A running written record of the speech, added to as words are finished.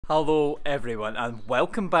Hello everyone and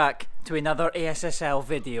welcome back to another ASSL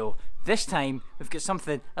video. This time we've got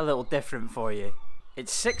something a little different for you.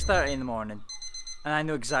 It's 6:30 in the morning and I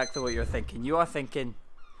know exactly what you're thinking. You are thinking,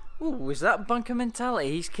 ooh, is that bunker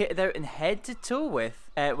mentality he's kitted out in head to toe with?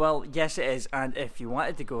 Well, yes it is, and if you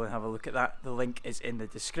wanted to go and have a look at that, the link is in the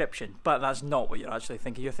description. But that's not what you're actually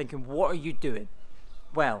thinking. You're thinking, what are you doing?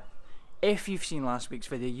 Well, if you've seen last week's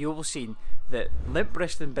video, you will have seen that Limp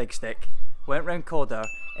and Big Stick went round Cawder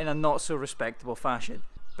in a not so respectable fashion.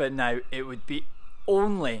 But now it would be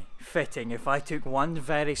only fitting if I took one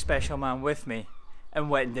very special man with me and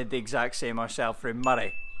went and did the exact same ourselves for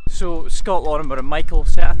Moray. So Scott Lorimer and Michael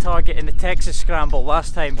set a target in the Texas Scramble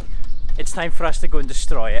last time. It's time for us to go and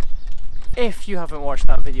destroy it. If you haven't watched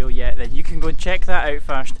that video yet, then you can go and check that out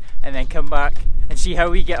first and then come back and see how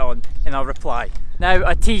we get on and I'll reply. Now,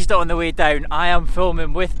 I teased it on the way down, I am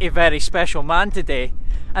filming with a very special man today.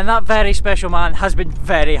 And that very special man has been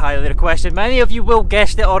very highly requested. Many of you will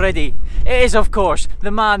guessed it already. It is of course the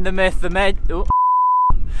man, the myth, the med. Oh.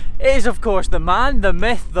 It is of course the man, the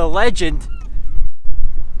myth, the legend,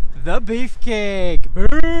 the Beefcake.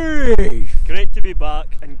 Beef! Great to be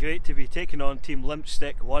back and great to be taking on Team Limp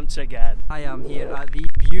once again. I am here at the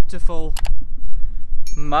beautiful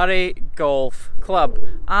Moray Golf Club,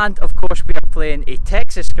 and of course we are playing a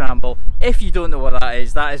Texas Scramble. If you don't know what that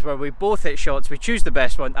is where we both hit shots, we choose the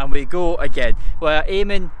best one and we go again. We're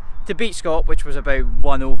aiming to beat Scott, which was about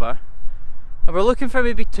 1 over, and we're looking for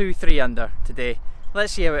maybe 2-3 under today.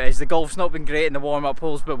 Let's see how it is. The golf's not been great in the warm-up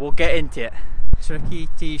holes, but we'll get into it. Tricky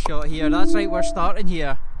tee shot here, that's right, we're starting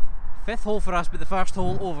here. 5th hole for us, but the first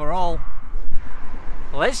hole overall.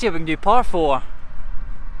 Let's see if we can do par 4.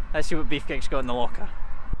 Let's see what Beefcake's got in the locker.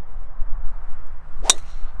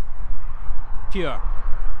 Pure.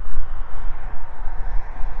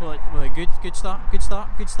 Well, good start.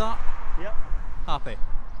 Yep. Happy.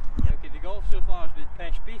 Yep. Okay, the golf so far has been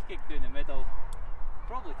Pesh. Beefcake down the middle.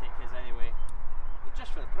 Probably take his anyway, but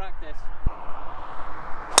just for the practice.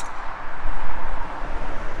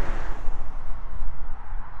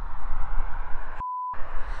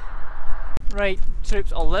 Right,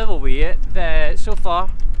 troops, I'll level with you. So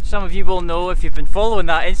far, some of you will know if you've been following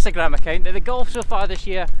that Instagram account that the golf so far this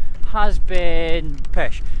year has been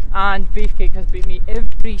pish, and Beefcake has beat me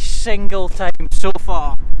every single time so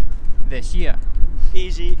far this year.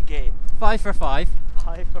 Easy game. 5 for 5.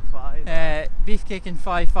 5 for 5. Beefcake and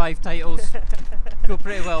 5-5 titles go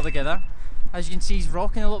pretty well together. As you can see, he's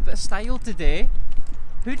rocking a little bit of style today.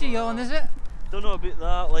 Hoodie on, is it? Don't know about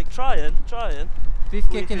that. Like trying.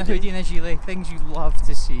 Beefcake in a hoodie and a gilet, things you love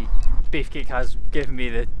to see. Beefcake has given me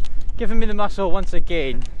the muscle once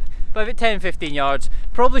again. By about 10-15 yards.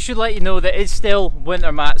 Probably should let you know that it's still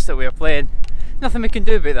winter mats that we're playing. Nothing we can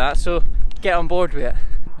do about that, so get on board with it.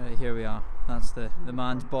 Right, here we are. That's the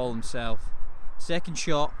man's ball himself. Second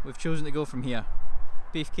shot, we've chosen to go from here.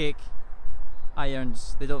 Beefcake,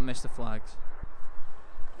 irons, they don't miss the flags.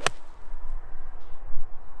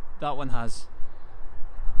 That one has.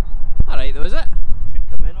 Alright though, is it? Should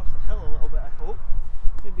come in off the hill a little bit, I hope.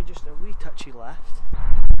 Maybe just a wee touchy left.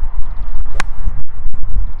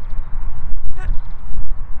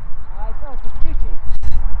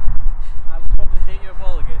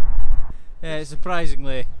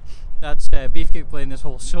 Surprisingly, that's Beefcake playing this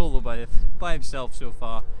whole solo by himself so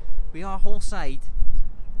far. We are whole side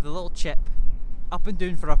with a little chip, up and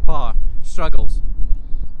down for a par, struggles.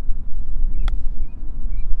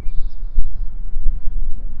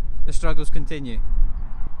 The struggles continue.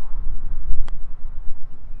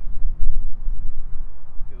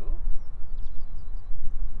 Cool.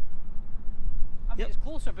 I mean, it's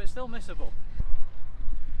closer but still missable.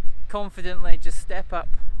 Confidently just step up,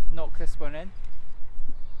 knock this one in.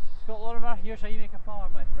 Scott Lorimer, here's how you make a par,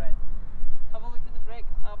 my friend. Have a look at the break?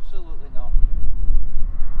 Absolutely not.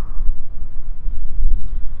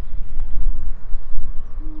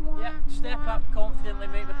 Yeah, step up, confidently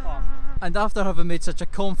make the par. And after having made such a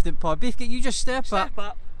confident par, Beefcake, you just step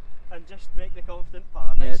up and just make the confident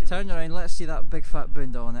par. Yeah, turn around, let's see that big fat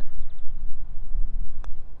bunda on it.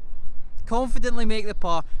 Confidently make the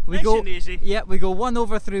par. We nice go and easy. Yeah, we go 1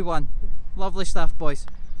 over through 1. Lovely stuff, boys.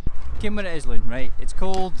 Came when it is, Loon, right? It's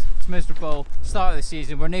cold, it's miserable, start of the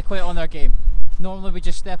season, we're not quite on our game. Normally we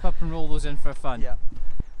just step up and roll those in for fun. Yeah.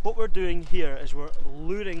 What we're doing here is we're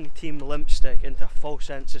luring Team Limp into a false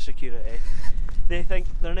sense of security. They think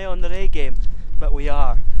they're not on their A game, but we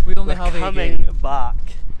are. We only have coming back.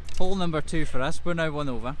 Hole number 2 for us, we're now 1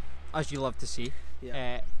 over, as you love to see.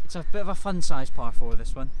 Yeah. It's a bit of a fun size par 4,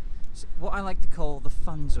 this one. It's what I like to call the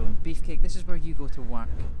fun zone. Beefcake, this is where you go to work.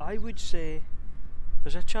 I would say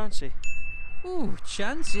there's a chancey. Ooh,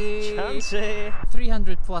 chancy. Chancy.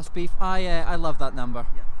 300 plus beef. I love that number.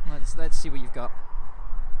 Yeah. Let's see what you've got.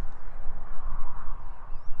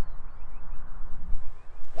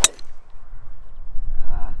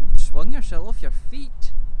 Ooh, swung yourself off your feet.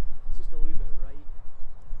 It's just a wee bit right.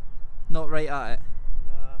 Not right at it.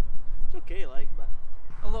 Nah, it's okay, like, but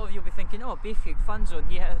A lot of you will be thinking, oh, Beefcake, fun zone,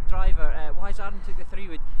 he hit a driver, why has Aaron took the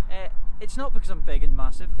 3-wood? It's not because I'm big and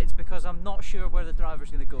massive, it's because I'm not sure where the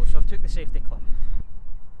driver's going to go, so I've took the safety clip.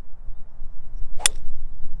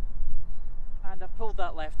 And I've pulled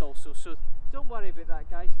that left also, so don't worry about that,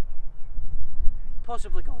 guys.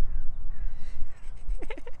 Possibly gone.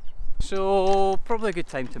 So, probably a good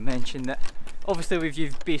time to mention that obviously we've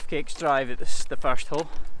used Beefcake's drive at the first hole.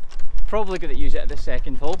 Probably going to use it at the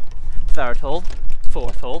second hole, third hole,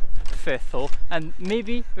 fourth hole, fifth hole, and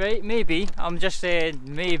maybe, right, maybe, I'm just saying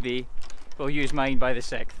maybe, we'll use mine by the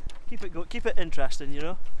sixth. keep it interesting, you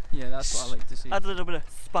know? Yeah, that's what I like to see. Add a little bit of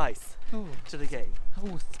spice to the game.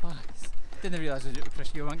 Oh, spice. Didn't realise it was Chris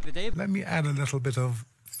Eubank today. Let me add a little bit of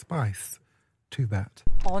spice to that.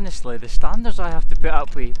 Honestly, the standards I have to put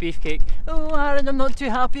up with Beefcake, oh Aaron, I'm not too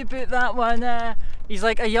happy about that one. He's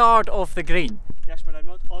like a yard off the green. Yes, but I'm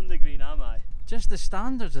not on the green, am I? Just the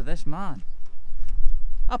standards of this man.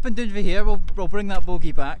 Up and down over here, we'll bring that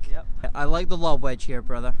bogey back. Yep. I like the lob wedge here,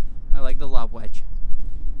 brother. I like the lob wedge.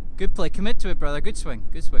 Good play, commit to it, brother. Good swing,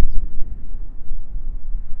 good swing.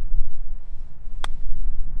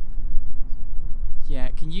 Yeah,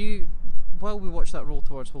 can you, while we watch that roll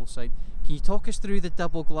towards hole side, can you talk us through the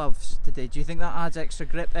double gloves today? Do you think that adds extra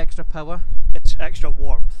grip, extra power? It's extra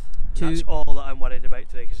warmth. That's all that I'm worried about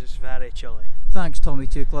today because it's very chilly. Thanks, Tommy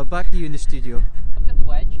 2 Club. Back to you in the studio. I've got the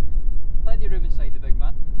wedge. Plenty of room inside the big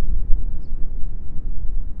man.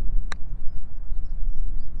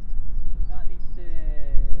 That needs to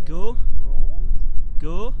Go. roll.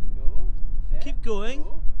 Go. Go. Set, Keep going.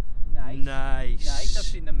 Go. Nice. Nice. Nice. I've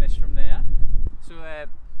seen them miss from there. So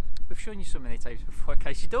we've shown you so many times before,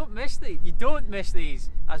 guys. You don't miss these. You don't miss these,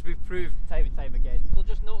 as we've proved time and time again. We'll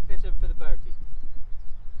just knock this in for the birdie.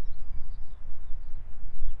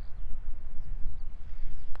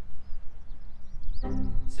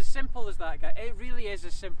 It's as simple as that, guy. It really is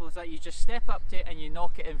as simple as that. You just step up to it and you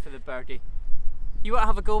knock it in for the birdie. You want to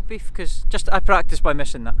have a go, Beef? Because I practiced by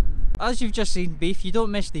missing that. As you've just seen, Beef, you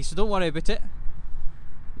don't miss these, so don't worry about it.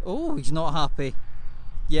 Oh, he's not happy.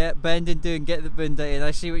 Yeah, bend and do and get the bunda in.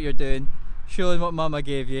 I see what you're doing. Showing what Mama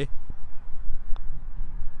gave you.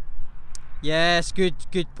 Yes, good,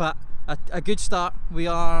 Pat. A good start.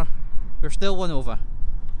 We're still one over.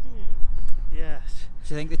 Yes.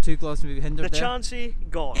 Do you think the 2 gloves may be hindered The there? chancey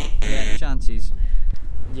gone. Yeah, chances.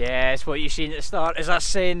 Yes, what you've seen at the start is us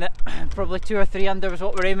saying that probably 2 or 3 under was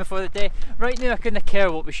what we're aiming for the day. Right now I couldn't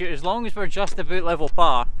care what we shoot, as long as we're just about level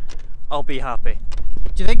par, I'll be happy.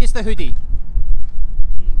 Do you think it's the hoodie?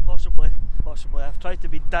 Possibly. I've tried to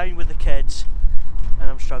be down with the kids and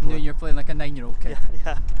I'm struggling. No, you're playing like a 9-year-old kid.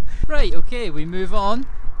 Yeah. Right, okay, we move on.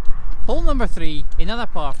 Hole number 3, another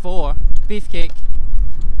par 4, Beefcake.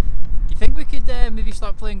 You think we could maybe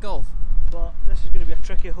start playing golf? Well, this is going to be a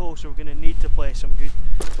tricky hole, so we're going to need to play some good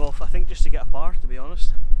golf, I think, just to get a par, to be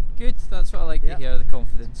honest. Good, that's what I like to hear, the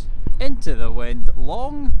confidence. Into the wind,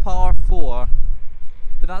 long par 4,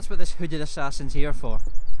 but that's what this hooded assassin's here for.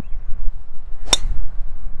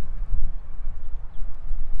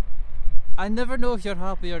 I never know if you're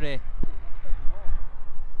happy or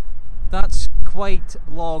That's quite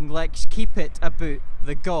long. Let's keep it about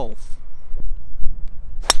the golf.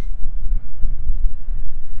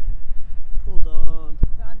 Hold on.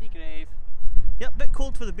 Sandy grave. Yep, bit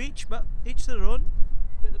cold for the beach, but each their own.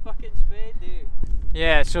 Get the bucket and spade, do.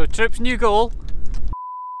 Yeah, so Troop's new goal.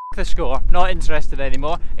 The score. Not interested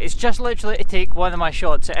anymore. It's just literally to take one of my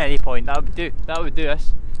shots at any point. That would do. That would do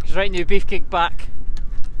us. Because right now, Beefcake back.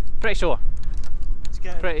 Pretty sore.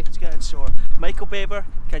 It's getting sore. Michael Baber,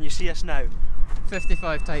 can you see us now?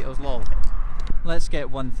 55 titles, lol. Let's get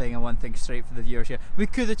one thing and one thing straight for the viewers here. We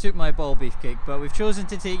could have took my ball, Beefcake, but we've chosen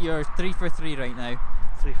to take yours 3 for 3 right now.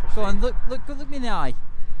 3 for 3. Go on, look me in the eye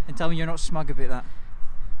and tell me you're not smug about that.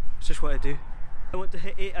 It's just what I do. I want to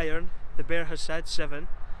hit 8 iron. The bear has said 7.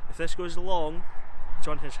 If this goes long, it's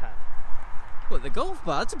on his head. What, the golf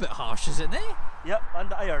ball? That's a bit harsh, isn't it? Yep, and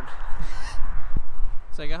the iron.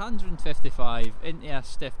 It's like 155 into a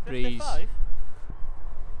stiff breeze. 55?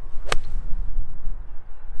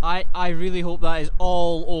 I really hope that is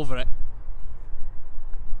all over it.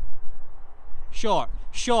 Short.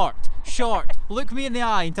 Look me in the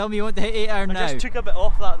eye and tell me you want to hit 8 iron now. I just took a bit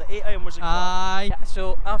off that. The 8 iron was a Aye. Yeah,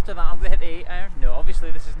 so after that I'm going to hit the 8 iron. No,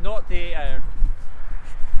 obviously this is not the 8 iron.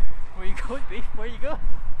 Where you going, Beef? Where you going?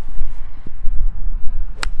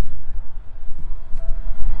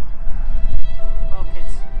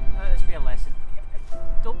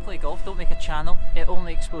 Golf, don't make a channel. It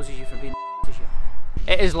only exposes you for being as you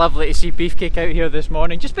are. It is lovely to see Beefcake out here this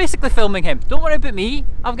morning, just basically filming him. Don't worry about me,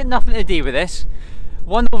 I've got nothing to do with this.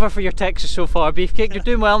 1 over for your Texas so far, Beefcake. You're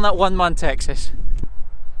doing well in that one-man Texas.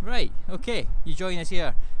 Right, okay, you join us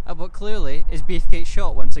here at what clearly is Beefcake's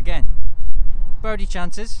shot once again. Birdie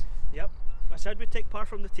chances. Yep, I said we'd take par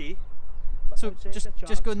from the tee. So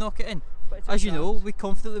just go knock it in. As you know, we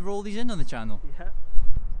confidently roll these in on the channel. Yeah.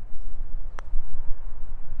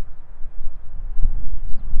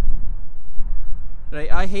 Right,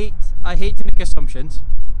 I hate to make assumptions,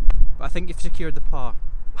 but I think you've secured the par.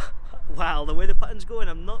 Wow, the way the putting's going,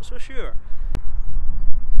 I'm not so sure.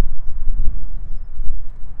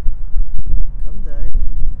 Come down.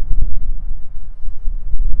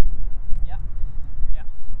 Yeah.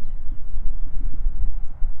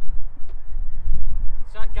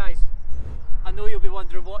 So guys, I know you'll be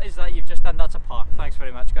wondering what is that you've just done. That's a par. Thanks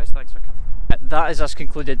very much guys, thanks for coming. That is us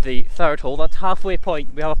concluded the third hole. That's halfway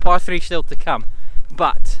point. We have a par 3 still to come.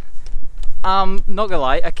 But not gonna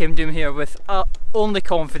lie, I came down here with only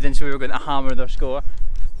confidence we were going to hammer their score.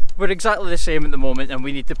 We're exactly the same at the moment and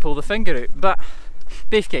we need to pull the finger out. But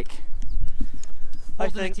Beefcake,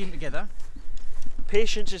 holding the team together.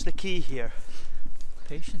 Patience is the key here.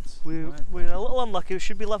 Patience. We're a little unlucky. We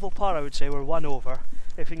should be level par, I would say. We're 1 over.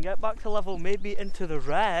 If we can get back to level, maybe into the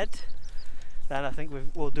red, then I think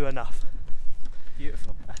we'll do enough.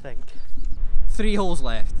 Beautiful. I think. 3 holes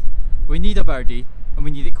left. We need a birdie and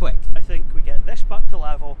we need it quick. I think we get this back to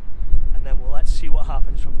level and then let's see what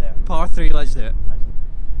happens from there. Par 3, let's do it.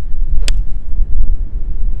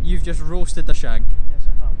 You've just roasted the shank. Yes,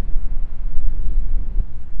 I have.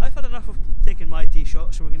 I've had enough of taking my tee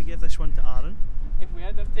shot, so we're going to give this one to Aaron. If we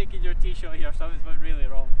end up taking your tee shot here, something's went really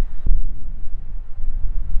wrong.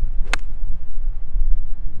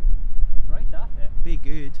 It's right at it. Be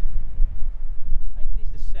good. I think it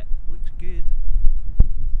needs to sit. Looks good.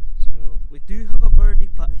 So we do have a birdie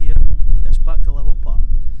putt here to get us back to level par.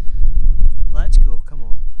 Let's go, come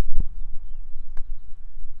on.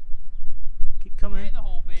 Keep coming. Hit the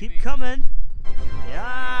hole, baby. Keep coming. Oh,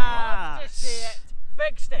 Yeah. just say it.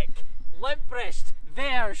 Big stick. Limp wrist.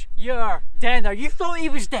 There's your dinner. You thought he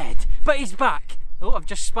was dead, but he's back. Oh, I've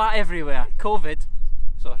just spat everywhere. COVID.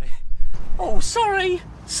 Sorry. Oh, sorry.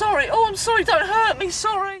 Sorry. Oh, I'm sorry. Don't hurt me.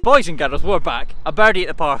 Sorry. Boys and girls, we're back. A birdie at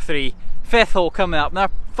the par 3. 5th hole coming up. Now,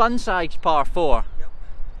 fun-sized par 4. Yep.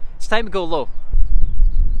 It's time to go low.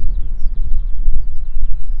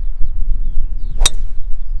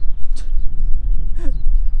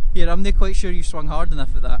 Here, I'm not quite sure you swung hard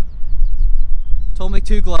enough at that. Told me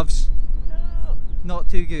 2 gloves. No. Not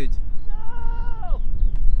too good. No.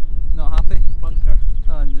 Not happy? Bunker.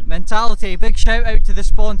 Oh, mentality. Big shout out to the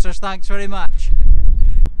sponsors. Thanks very much.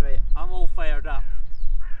 Right, I'm all fired up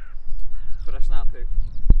for a snap hook.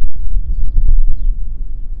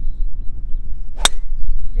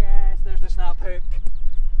 Yes, there's the snap hook.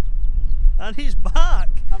 And he's back.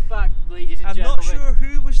 I'm back, ladies and I'm gentlemen. not sure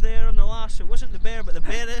who was there on the last. It wasn't the bear, but the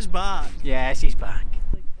bear is back. Yes, he's back.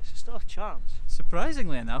 Like, it's still a chance.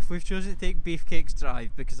 Surprisingly enough, we've chosen to take Beefcake's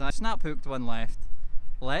drive because I snap hooked one left.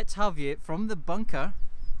 Let's have you from the bunker.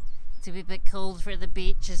 To be a bit cold for the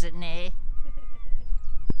beach, is it nay?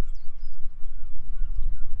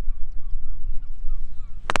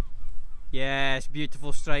 Yes,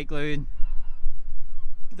 beautiful strike, Loon.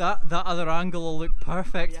 That other angle will look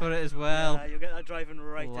perfect for it as well. Yeah, you'll get that driving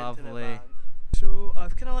right into the Lovely. bank. So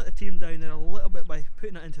I've kind of let the team down there a little bit by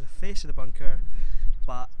putting it into the face of the bunker,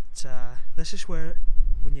 but this is where,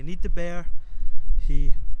 when you need the bear,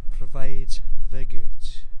 he provides the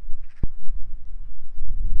goods.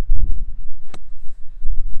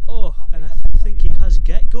 Oh, and I think he has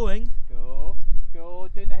get going. Go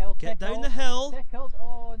down the hill. Get down the hill. Tickled.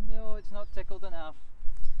 Oh no, it's not tickled enough.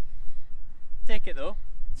 Take it though.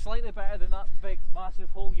 Slightly better than that big, massive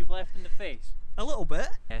hole you've left in the face. A little bit.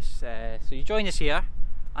 Yes. So you join us here.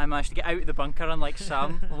 I managed to get out of the bunker, unlike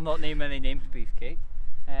Sam. We'll not name any names, Beefcake.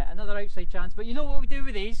 Another outside chance, but you know what we do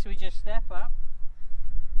with these? We just step up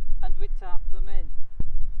and we tap them in.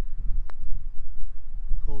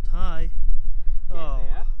 Hold high. Oh,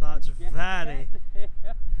 there. that's very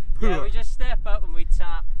poor. Yeah, we just step up and we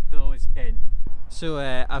tap those in. So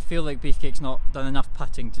I feel like Beefcake's not done enough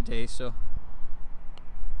putting today, so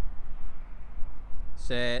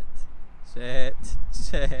set. Do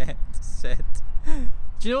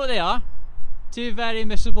you know what they are? 2 very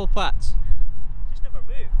missable putts. Just never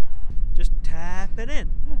moved. Just tap it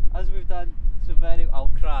in. As we've done so very. I'll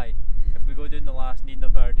cry if we go down the last needing a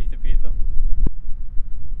birdie to beat them.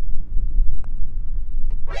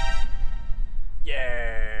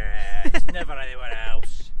 Yes, never anywhere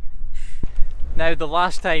else. Now, the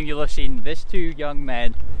last time you'll have seen these two young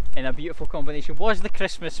men in a beautiful combination was the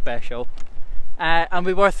Christmas special, and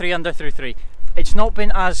we were 3 under through 3. It's not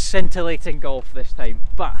been as scintillating golf this time,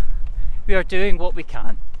 but we are doing what we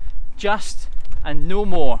can, just and no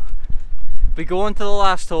more. We go on to the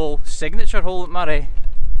last hole, signature hole at Moray,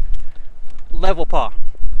 level par.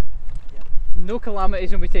 Yeah. No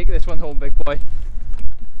calamities when we take this one home, big boy.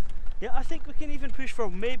 Yeah, I think we can even push for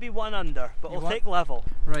maybe 1 under, but we'll take level.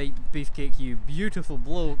 Right, Beefcake, you beautiful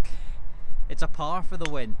bloke. It's a par for the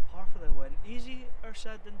win. Par for the win. Easier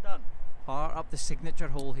said than done. Par up the signature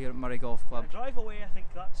hole here at Moray Golf Club. Now, drive away, I think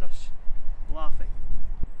that's us laughing.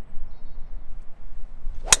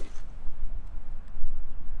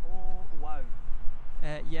 Oh, wow.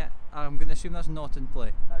 Yeah, I'm going to assume that's not in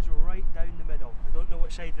play. That's right down the middle. I don't know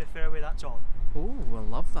which side of the fairway that's on. Oh, I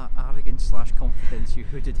love that arrogance / confidence, you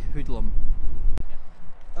hooded hoodlum.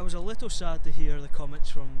 I was a little sad to hear the comments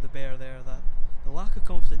from the bear there that the lack of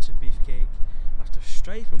confidence in Beefcake after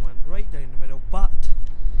striping one right down the middle, but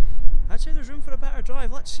I'd say there's room for a better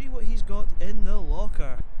drive. Let's see what he's got in the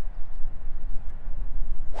locker.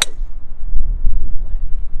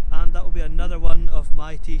 And that will be another one of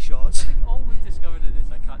my tee shots. I think all we've discovered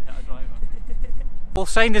is I can't hit a driver. We'll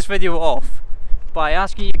sign this video off by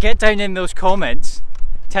asking you to get down in those comments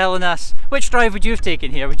telling us which drive would you have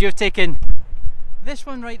taken here. Would you have taken this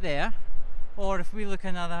one right there, or if we look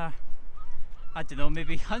another, I don't know,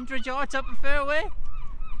 maybe 100 yards up the fairway?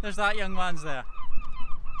 There's that young man's there.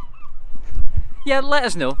 Yeah, let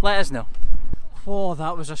us know, let us know. Whoa,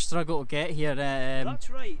 that was a struggle to get here. That's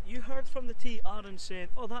right, you heard from the tee Aaron saying,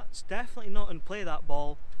 oh, that's definitely not in play, that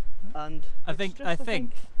ball. And I think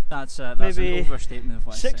that's maybe an overstatement of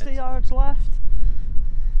what I said. 60 yards left.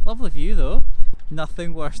 Lovely view though.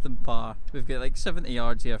 Nothing worse than par. We've got like 70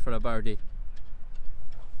 yards here for a birdie.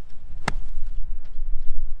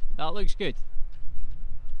 That looks good.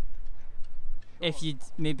 If you'd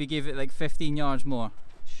maybe give it like 15 yards more.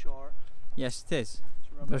 Short. Yes, it is.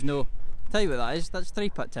 There's no. Tell you what that is. That's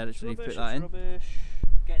 3-putt territory. Rubbish, Put that in. Rubbish.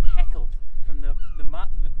 Getting heckled from the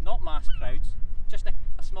not mass crowds, just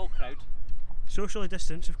a small crowd. Socially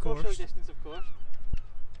distanced, of course. Social distance, of course.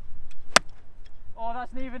 Oh,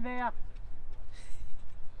 that's not even there.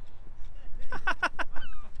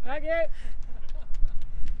 Thank you.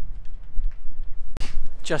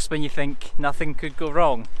 Just when you think nothing could go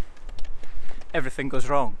wrong, everything goes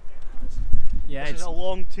wrong. Yeah, this is a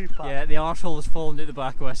long 2-putt. Yeah, the arsehole has fallen out the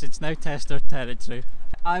back of us. It's now tester territory.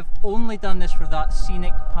 I've only done this for that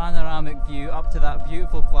scenic panoramic view up to that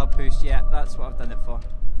beautiful club house. Yeah, that's what I've done it for.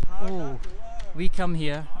 Oh, we come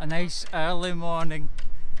here, a nice early morning.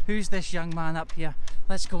 Who's this young man up here?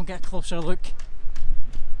 Let's go and get a closer look.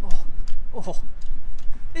 Oh,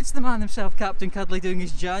 it's the man himself, Captain Cuddly, doing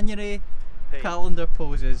his January calendar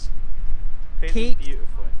poses. Caked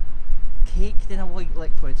in a white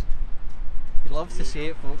liquid. You love to see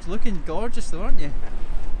it, folks. Looking gorgeous though, aren't you?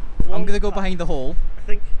 I'm going to go behind the hole. I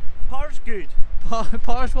think par's good.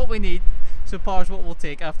 Par's what we need, so par's what we'll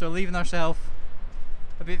take after leaving ourselves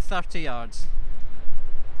about 30 yards.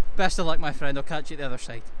 Best of luck, my friend. I'll catch you at the other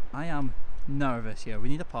side. I am nervous here. We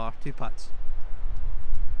need a par, 2 putts.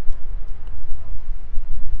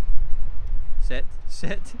 Sit,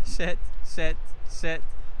 sit, sit, sit, sit.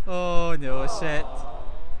 Oh no, sit.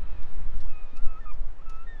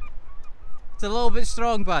 It's a little bit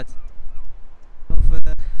strong, bud.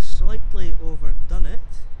 I've slightly overdone it,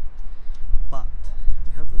 but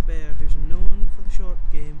we have the bear who's known for the short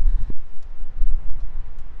game.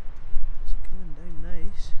 It's coming down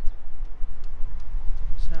nice.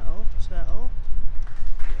 Settle, settle.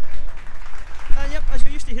 And yep, as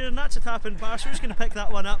you're used to hearing, that's a tap-in bar, so we're just going to pick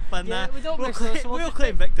that one up and Yeah, we'll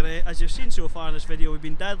claim victory. As you've seen so far in this video, we've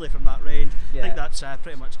been deadly from that range. Yeah. I think that's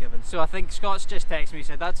pretty much given. So I think Scott's just texted me,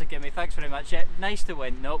 said that's a gimme, thanks very much. Yeah, nice to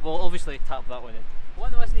win. No, we'll obviously tap that one in.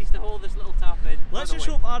 One of us needs to hold this little tap in. Let's just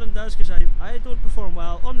hope Aaron does, because I don't perform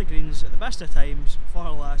well on the greens at the best of times,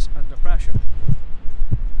 far less under pressure.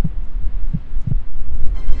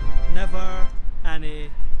 Never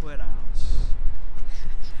anywhere else.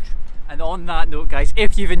 And on that note, guys,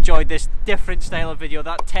 if you've enjoyed this different style of video,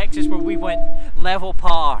 that Texas where we went level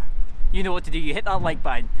par, you know what to do. You hit that like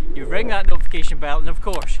button, you ring that notification bell, and of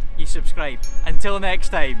course, you subscribe. Until next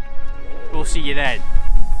time, we'll see you then.